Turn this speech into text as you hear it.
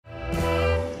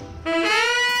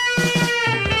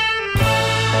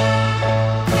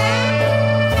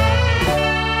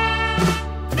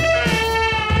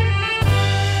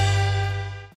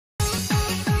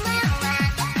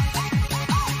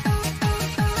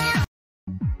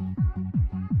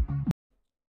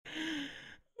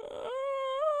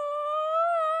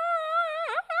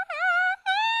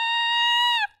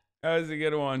That was a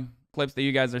good one. Clips that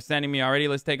you guys are sending me already.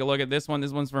 Let's take a look at this one.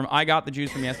 This one's from I Got the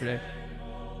Juice from yesterday.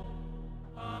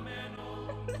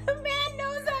 The man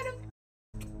knows how to...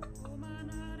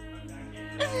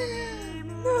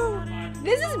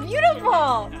 This is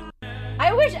beautiful.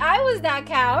 I wish I was that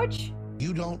couch.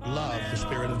 You don't love the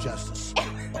spirit of justice.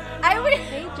 I would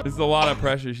hate you. This is a lot of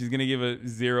pressure. She's going to give a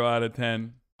 0 out of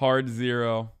 10. Hard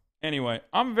 0. Anyway,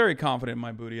 I'm very confident in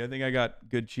my booty. I think I got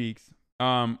good cheeks.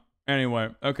 Anyway,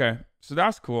 okay. So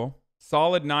that's cool.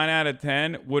 Solid 9 out of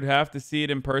 10. Would have to see it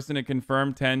in person to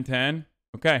confirm 10-10.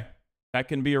 Okay. That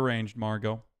can be arranged,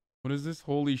 Margot. What is this?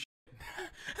 Holy shit.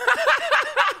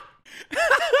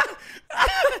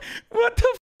 What the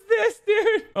f is this,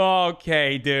 dude?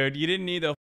 Okay, dude. You didn't need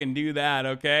to fucking do that,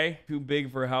 okay? Too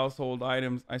big for household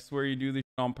items. I swear you do this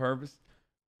on purpose.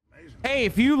 Amazing. Hey,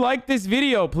 if you like this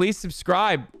video, please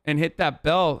subscribe and hit that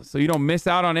bell so you don't miss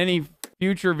out on any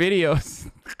future videos.